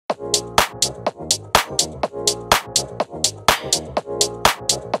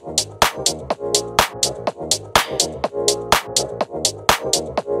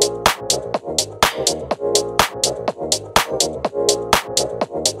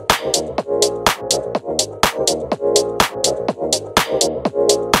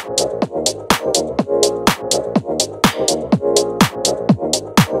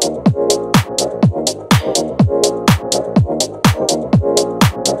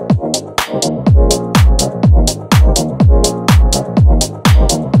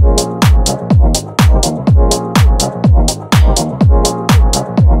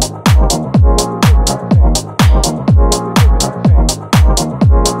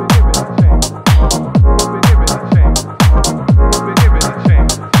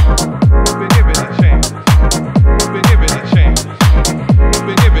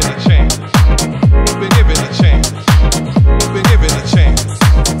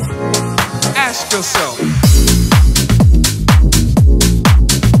Ask yourself.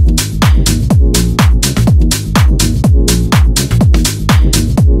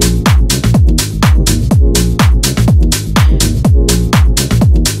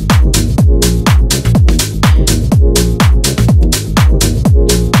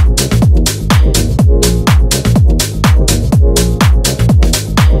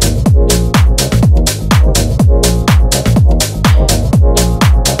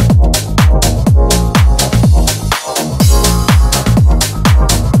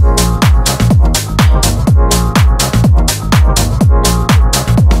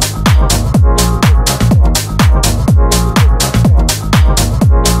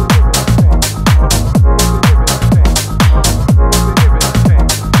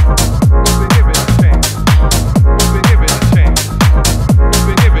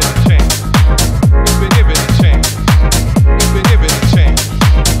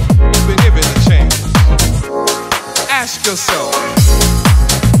 Ask yourself.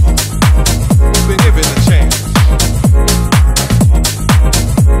 Been given a chance.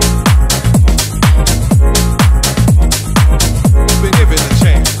 Been given a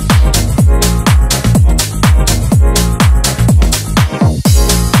chance.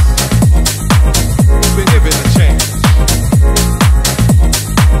 Been given a chance.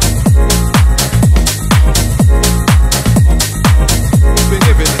 Been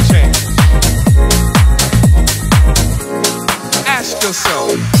given a chance. Ask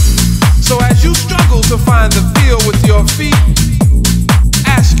yourself. So as you struggle to find the feel with your feet,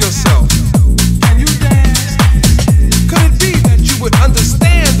 ask yourself, can you dance? Could it be that you would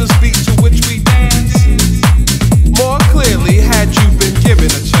understand the beat to which we dance more clearly had you been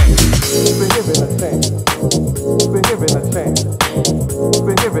given a chance? Been given a chance. Been given a chance.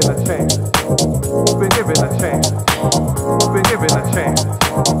 Been given a chance. Been given a chance. Been given a chance.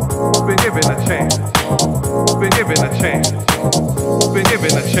 Been given a chance. Been given a chance. Been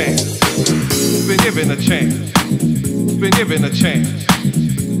given a chance. Been given a chance. Been given a chance.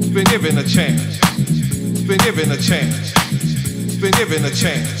 Been given a chance. Been given a chance. Been given a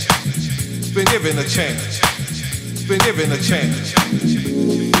chance. Been given a chance. Been given a chance.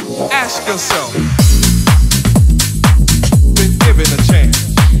 Ask yourself. Been given a chance.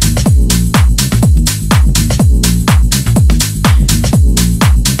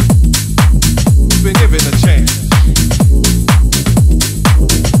 Been given a chance.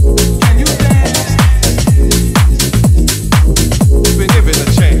 Can you dance? Been given a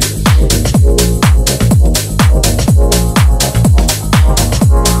chance.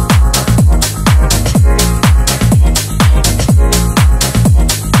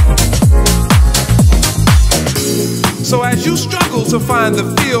 So as you struggle to find the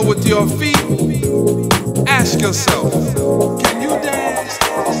feel with your feet, ask yourself, can you dance?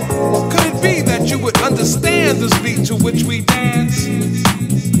 Could it be that you would understand the beat to which we dance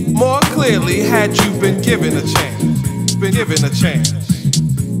more clearly had you been given a chance? Been given a chance.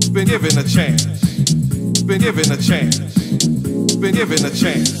 Been given a chance. Been given a chance. Been given a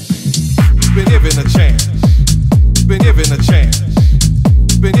chance. Been given a chance. Been given a chance.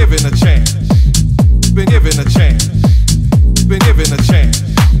 Been given a chance. Been given a chance. Been given a chance.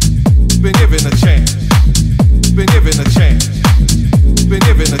 Been given a chance. Been given a chance. Been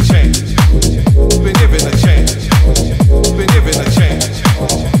given a chance. Been given a chance. Been given a chance.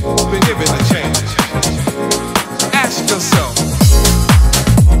 Been given a chance. Ask yourself.